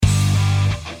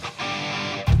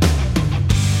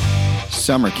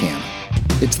Summer camp.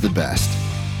 It's the best.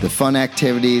 The fun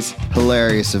activities,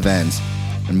 hilarious events,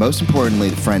 and most importantly,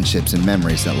 the friendships and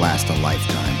memories that last a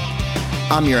lifetime.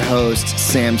 I'm your host,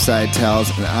 Sam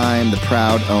Seitels, and I'm the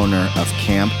proud owner of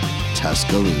Camp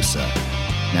Tuscaloosa.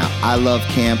 Now, I love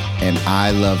camp and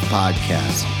I love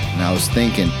podcasts, and I was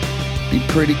thinking it'd be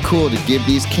pretty cool to give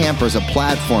these campers a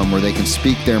platform where they can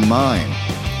speak their mind,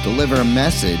 deliver a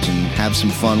message, and have some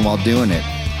fun while doing it.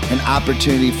 An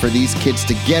opportunity for these kids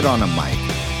to get on a mic,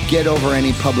 get over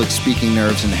any public speaking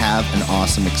nerves, and have an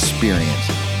awesome experience.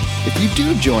 If you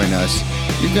do join us,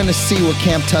 you're going to see what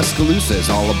Camp Tuscaloosa is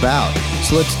all about.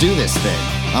 So let's do this thing.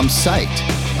 I'm psyched.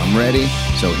 I'm ready.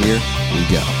 So here we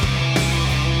go.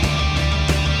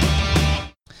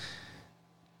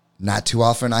 Not too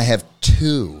often I have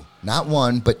two, not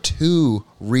one, but two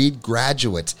Reed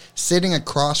graduates sitting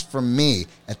across from me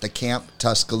at the Camp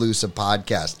Tuscaloosa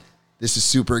podcast. This is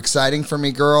super exciting for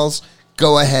me, girls.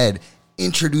 Go ahead,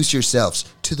 introduce yourselves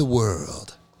to the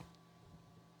world.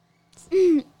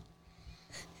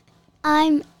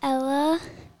 I'm Ella.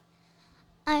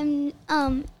 I'm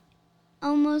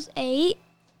almost 8.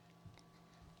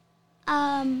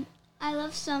 I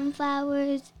love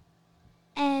sunflowers,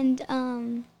 and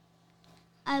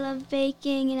I love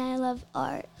baking, and I love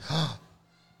art.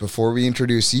 Before we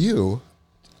introduce you,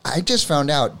 I just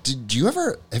found out, have you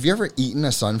ever eaten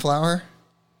a sunflower?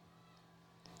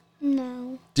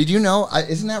 No. Did you know,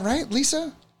 isn't that right,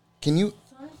 Lisa?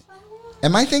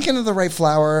 Am I thinking of the right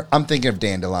flower? I'm thinking of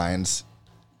dandelions.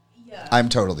 Yeah. I'm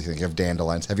totally thinking of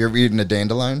dandelions. Have you ever eaten a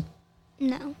dandelion?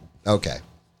 No. Okay.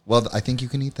 Well, I think you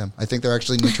can eat them. I think they're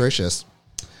actually nutritious.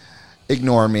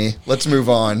 Ignore me. Let's move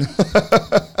on.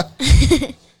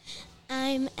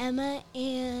 I'm Emma,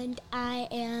 and I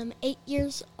am 8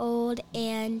 years old,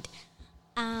 and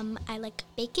I like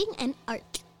baking and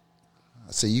art.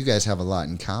 So you guys have a lot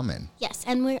in common. Yes,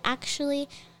 and we're actually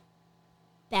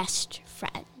best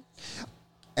friends.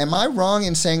 Am I wrong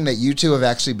in saying that you two have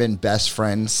actually been best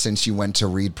friends since you went to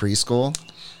Reed Preschool?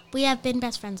 We have been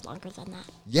best friends longer than that.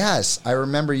 Yes, I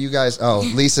remember you guys. Oh,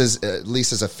 Lisa's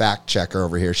a fact checker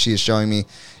over here. She is showing me.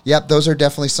 Yep, those are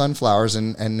definitely sunflowers,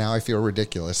 and now I feel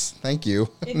ridiculous. Thank you.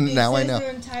 Now I know.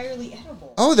 They're entirely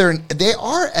edible. Oh, they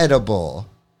are edible.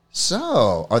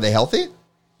 So, are they healthy?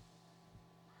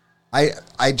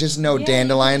 I just know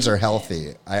dandelions are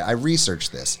healthy. I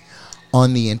researched this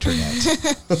on the internet.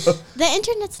 The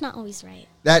internet's not always right.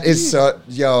 That is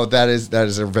that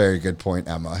is a very good point,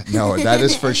 Emma. No, that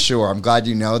is for sure. I'm glad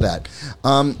you know that.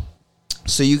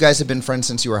 So you guys have been friends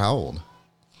since you were how old?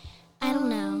 I don't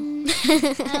know.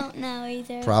 I don't know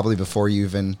either. Probably before you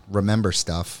even remember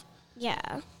stuff.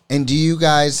 Yeah. And do you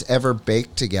guys ever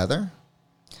bake together?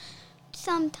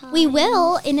 Sometimes. We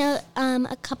will in a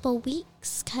couple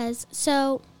weeks,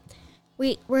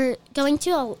 we're going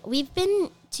to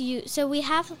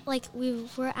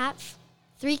we're at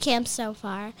 3 camps so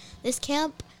far. This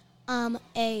camp,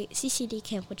 a CCD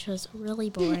camp, which was really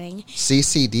boring.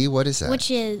 CCD, what is that? Which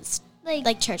is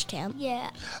like church camp. Yeah.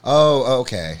 Oh,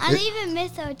 okay. I didn't even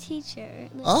miss our teacher.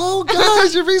 Oh,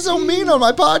 gosh, you're being so mean on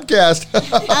my podcast.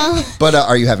 But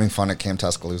are you having fun at Camp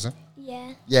Tuscaloosa?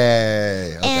 Yeah.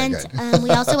 Yay. Okay, And good.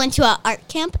 we also went to an art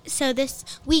camp. So this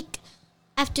week,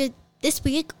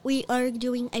 we are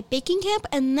doing a baking camp,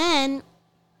 and then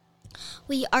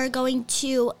we are going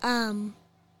to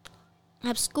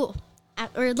have school.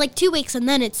 Or like 2 weeks, and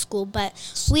then it's school. But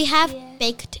we have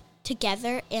baked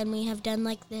together, and we have done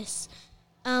like this.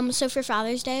 So for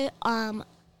Father's Day,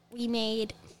 we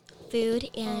made food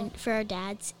and for our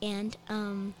dads, and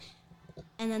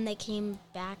then they came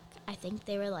back. I think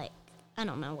they were like, I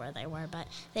don't know where they were, but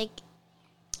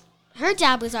her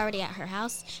dad was already at her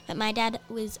house, but my dad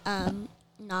was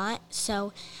not.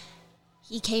 So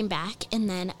he came back, and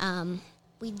then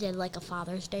we did like a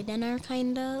Father's Day dinner,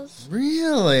 kind of.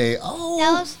 Really? Oh,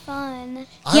 That was fun.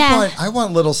 I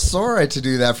want little Sora to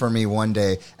do that for me one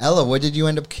day. Ella, what did you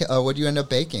end up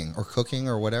baking or cooking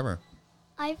or whatever?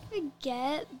 I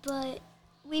forget, but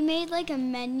we made like a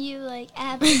menu, like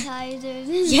appetizers,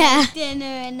 and Yeah. like dinner,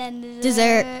 and then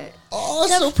Dessert. Oh,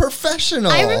 so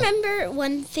professional. I remember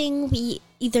one thing we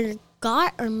either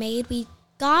got or made. We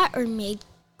got or made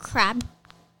crab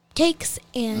cakes,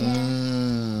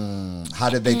 and how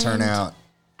did they turn out?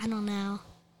 I don't know.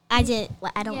 I don't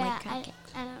like crab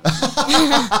cakes. I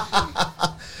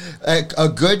don't A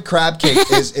good crab cake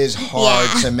is hard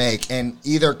to make, and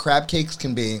either crab cakes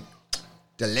can be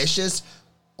delicious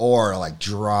or like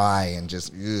dry and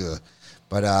just ugh.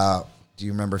 But do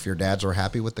you remember if your dads were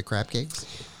happy with the crab cakes?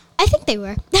 I think they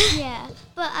were. Yeah,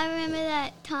 but I remember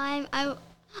that time I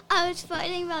was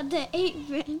fighting about the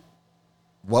apron.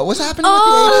 What was happening with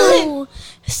the apron? Oh,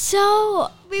 so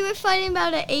We were fighting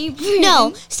about an apron.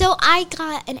 no. So I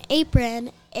got an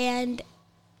apron, and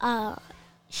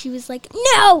she was like,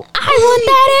 "No, I want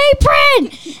that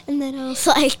apron!" And then I was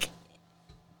like,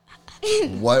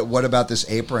 What about this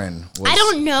apron? I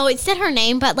don't know. It said her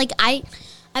name, but like I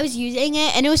was using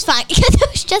it, and it was fine because it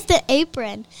was just an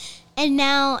apron. And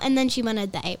then she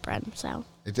wanted the apron. So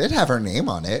It did have her name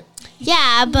on it.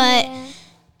 yeah, but Yeah.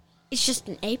 it's just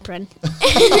an apron.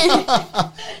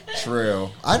 True.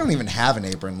 I don't even have an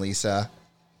apron, Lisa.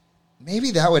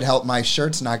 Maybe that would help my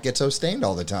shirts not get so stained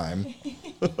all the time.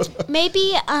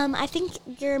 Maybe I think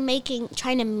you're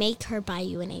trying to make her buy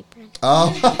you an apron.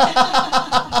 Oh.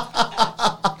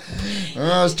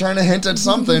 I was trying to hint at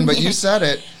something, but you said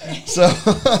it.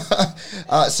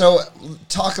 So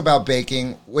talk about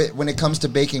baking. When it comes to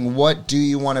baking, what do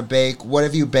you want to bake? What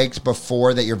have you baked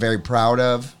before that you're very proud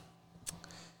of?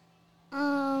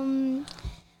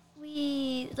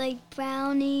 We like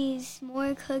brownies,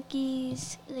 more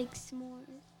cookies, like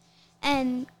s'mores,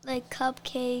 and like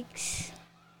cupcakes,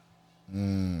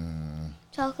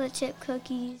 chocolate chip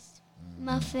cookies,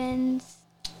 muffins.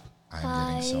 I'm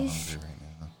getting so Pies. hungry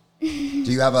right now.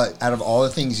 Do you have out of all the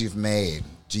things you've made,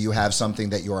 do you have something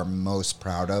that you are most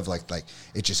proud of? Like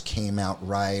it just came out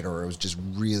right, or it was just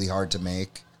really hard to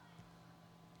make?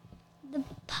 The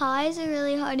pies are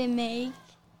really hard to make,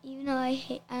 even though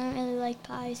I don't really like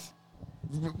pies.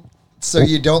 So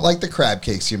you don't like the crab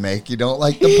cakes you make. You don't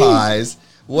like the pies.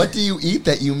 What do you eat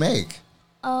that you make?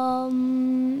 I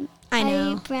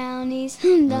know. eat brownies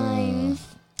sometimes.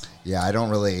 Yeah, I don't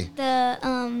really.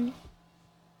 The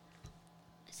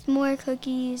s'more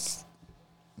cookies.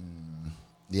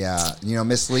 Yeah,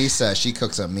 Miss Lisa, she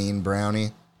cooks a mean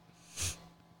brownie.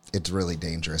 It's really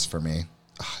dangerous for me.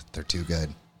 They're too good.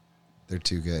 They're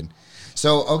too good.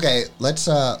 So okay, let's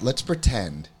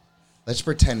pretend. Let's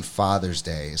pretend Father's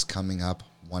Day is coming up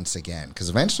once again, because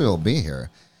eventually it'll be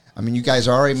here. I mean, you guys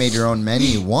already made your own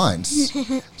menu once.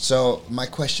 So my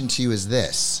question to you is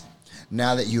this.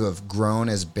 Now that you have grown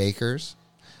as bakers,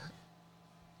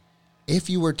 if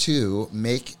you were to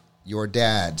make your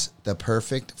dad's the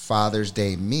perfect Father's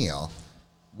Day meal,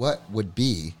 what would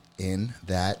be in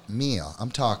that meal?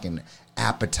 I'm talking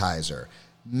appetizer,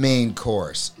 main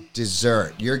course,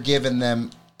 dessert. You're giving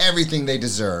them everything they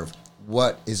deserve.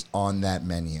 What is on that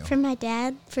menu? For my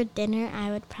dad, for dinner,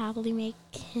 I would probably make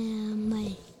him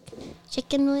like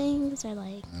chicken wings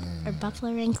or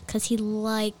buffalo wings because he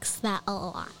likes that a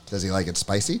lot. Does he like it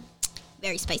spicy?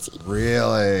 Very spicy.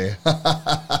 Really?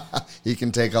 He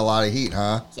can take a lot of heat,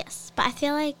 huh? Yes, but I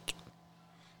feel like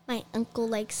my uncle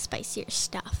likes spicier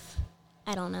stuff.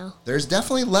 I don't know. There's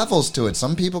definitely levels to it.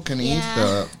 Some people can eat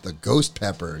Yeah. the ghost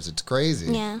peppers. It's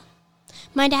crazy. Yeah.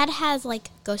 My dad has like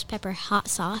ghost pepper hot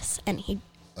sauce, and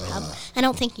I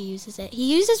don't think he uses it.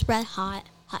 He uses red hot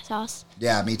sauce,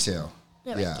 Yeah, me too.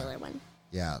 the Yeah. regular one.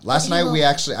 Yeah. Last night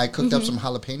I cooked up some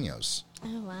jalapenos.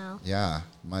 Oh wow. Yeah.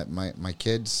 My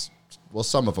kids, well,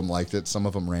 some of them liked it. Some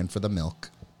of them ran for the milk.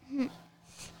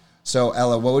 So,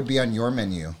 Ella, what would be on your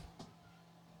menu?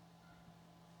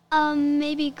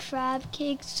 Maybe crab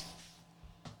cakes,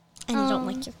 And I don't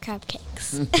like your crab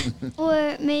cakes.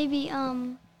 or maybe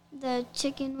the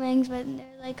chicken wings, but they're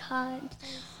like hot.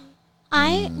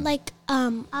 I like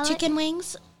like- chicken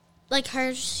wings. Like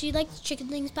her, she likes chicken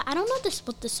wings, but I don't know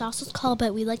what the sauce is called.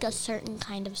 But we like a certain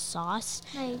kind of sauce.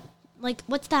 Like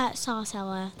What's that sauce,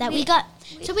 Ella? That we We- got.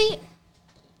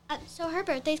 So her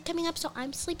birthday's coming up, so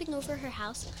I'm sleeping over her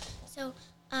house. So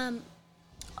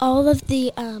all of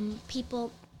the people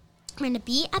who are going to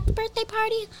be at the birthday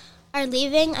party are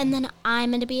leaving, and then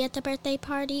I'm going to be at the birthday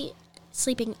party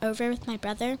sleeping over with my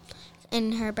brother.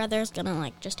 And her brother's going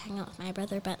to just hang out with my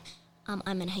brother, but I'm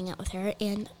going to hang out with her.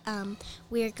 And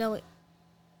we're going...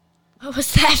 What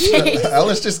was that face?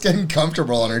 Ella's just getting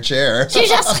comfortable in her chair. She's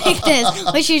just like this.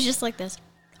 But she's just like this.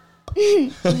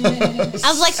 I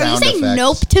was like, are you Sound saying effects.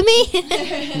 nope to me?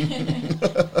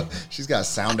 She's got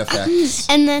sound effects.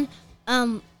 And then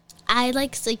I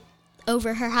sleep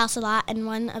over her house a lot. And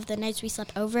one of the nights we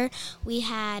slept over, we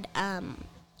had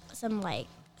some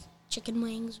chicken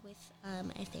wings with I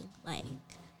think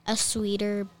a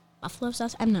sweeter buffalo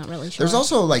sauce. I'm not really sure. There's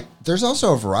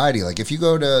also a variety. Like if you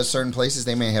go to certain places,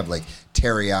 they may have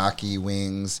teriyaki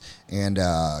wings and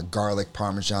garlic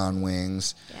parmesan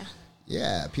wings. Yeah.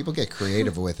 Yeah, people get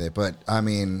creative with it, but I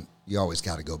mean, you always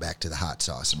got to go back to the hot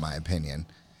sauce, in my opinion.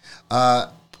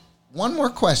 One more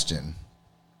question: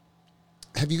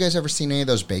 have you guys ever seen any of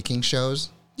those baking shows?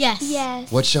 Yes. yes.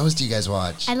 What shows do you guys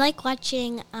watch? I like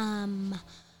watching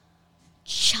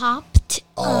Chopped.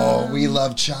 Oh, we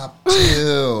love Chopped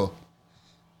too.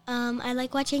 I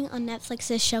like watching on Netflix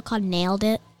this show called Nailed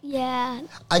It. Yeah.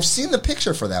 I've seen the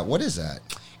picture for that. What is that?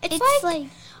 It's like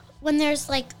when there's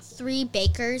like 3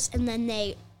 bakers and then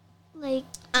they like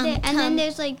and then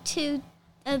there's like 2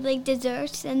 like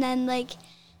desserts and then like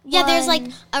there's like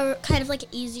a kind of like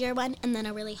easier one and then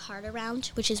a really harder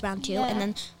round, which is round 2,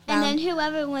 and then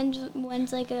whoever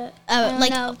wins like a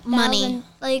money,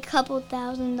 like a couple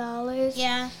 $1,000.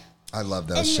 Yeah. I love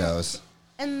those shows.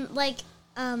 And like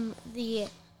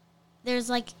there's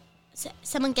like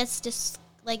someone gets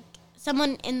like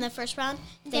someone in the first round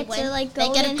they win. They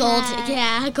get a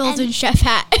golden chef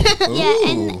hat. Yeah,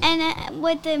 and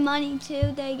with the money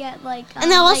too, they get like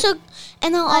and they'll also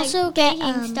get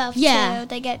baking stuff too.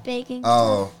 They get baking.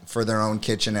 Oh, for their own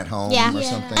kitchen at home or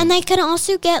something. And they can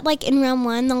also get like in round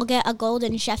 1 they'll get a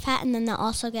golden chef hat, and then they'll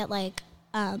also get like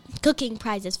cooking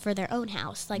prizes for their own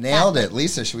house. Like Nailed It.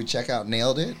 Lisa, should we check out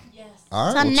Nailed It? Yes.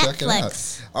 All right, it's we'll on check it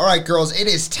Netflix. out. All right, girls, it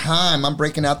is time. I'm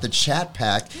breaking out the chat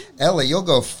pack. Ella, you'll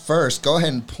go first. Go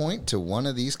ahead and point to one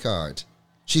of these cards.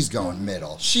 She's going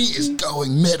middle. She is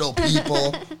going middle,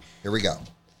 people. Here we go.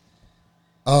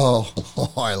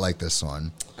 Oh, I like this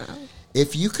one.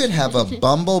 If you could have a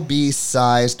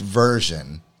bumblebee-sized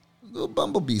version, a little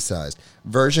bumblebee-sized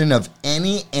version of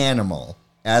any animal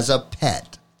as a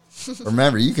pet,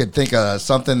 remember, you could think of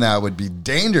something that would be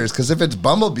dangerous, because if it's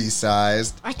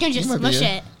bumblebee-sized... I can just smush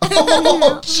it.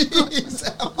 Oh, jeez.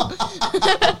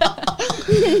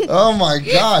 Oh, my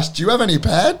gosh. Do you have any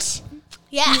pets?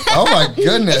 Yeah. Oh, my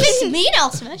goodness. If it's mean,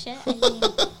 I'll smush it.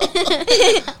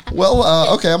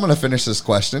 Well, okay, I'm going to finish this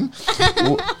question.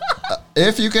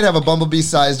 If you could have a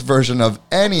bumblebee-sized version of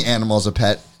any animal as a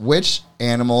pet, which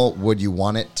animal would you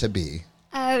want it to be?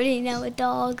 I already know, a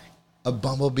dog. A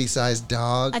bumblebee-sized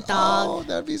dog? A dog. Oh,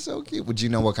 that'd be so cute. Would you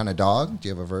know what kind of dog? Do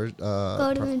you have a version?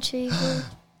 Golden retriever.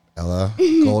 Ella,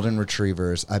 golden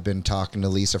retrievers. I've been talking to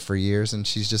Lisa for years, and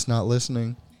she's just not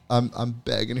listening. I'm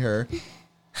begging her.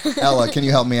 Ella, can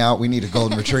you help me out? We need a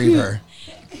golden retriever.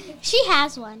 She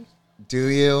has one. Do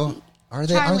you? Aren't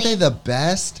Charlie. they the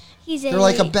best? They're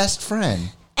like a best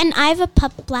friend. And I have a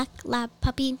black lab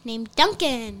puppy named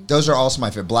Duncan. Those are also my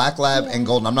favorite. Black lab and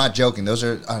golden. I'm not joking. Those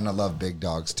are, and I love big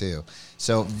dogs too.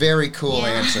 So very cool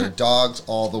answer. Dogs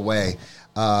all the way.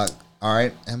 All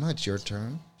right, Emma, it's your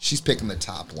turn. She's picking the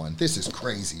top one. This is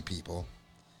crazy, people.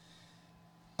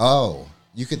 Oh,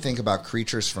 you could think about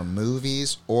creatures from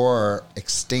movies or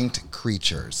extinct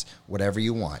creatures, whatever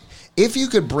you want. If you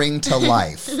could bring to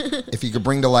life,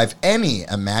 any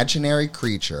imaginary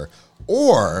creature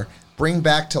or bring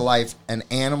back to life an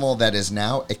animal that is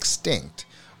now extinct,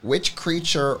 which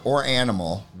creature or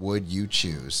animal would you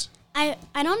choose? I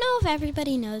don't know if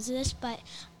everybody knows this, but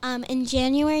in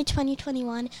January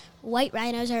 2021, white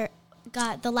rhinos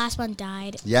the last one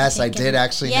died. Yes, I did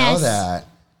actually know that.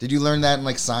 Did you learn that in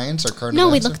like science or current No,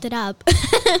 we events? looked it up.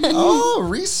 Oh,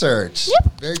 research.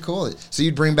 Yep. Very cool. So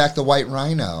you'd bring back the white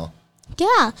rhino.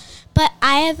 Yeah, but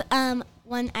I have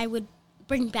one I would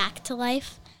bring back to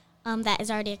life that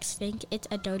is already extinct. It's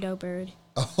a dodo bird.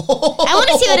 Oh. I want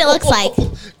to see what it looks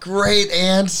like. Great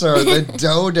answer, the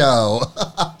dodo.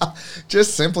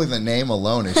 Just simply the name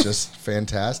alone is just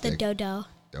fantastic. The dodo.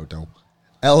 Dodo.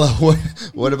 Ella,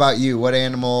 what about you? What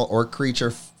animal or creature,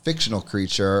 fictional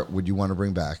creature, would you want to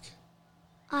bring back?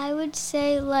 I would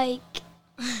say like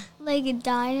a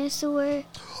dinosaur,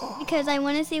 because I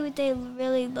want to see what they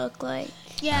really look like.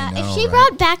 Yeah, I know, if she right?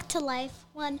 brought back to life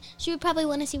one, she would probably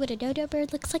want to see what a dodo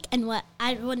bird looks like, and what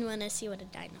I wouldn't want to see what a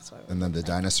dinosaur would. And then the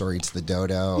dinosaur eats the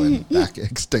dodo and back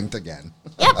extinct again.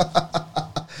 Yep.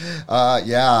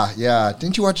 Yeah.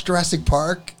 Didn't you watch Jurassic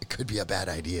Park? It could be a bad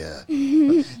idea.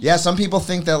 Yeah, some people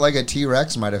think that like a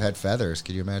T-Rex might have had feathers.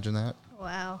 Could you imagine that?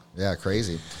 Wow. Yeah,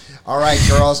 crazy. All right,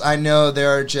 girls, I know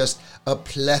there are just a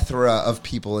plethora of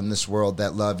people in this world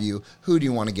that love you. Who do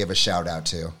you want to give a shout out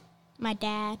to? My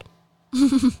dad.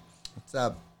 What's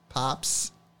up,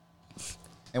 Pops?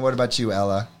 And what about you,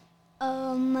 Ella?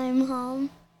 My mom.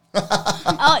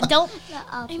 Oh, don't. The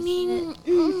opposite. I mean,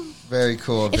 Very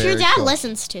cool. if your dad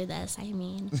listens to this, I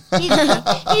mean, he's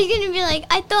gonna be like,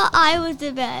 I thought I was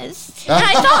the best.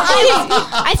 I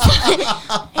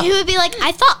thought he would be like,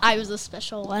 I thought I was a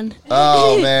special one.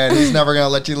 Oh, man, he's never going to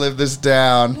let you live this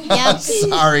down. Yep.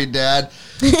 Sorry, Dad.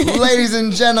 Ladies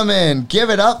and gentlemen, give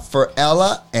it up for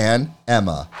Ella and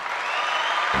Emma.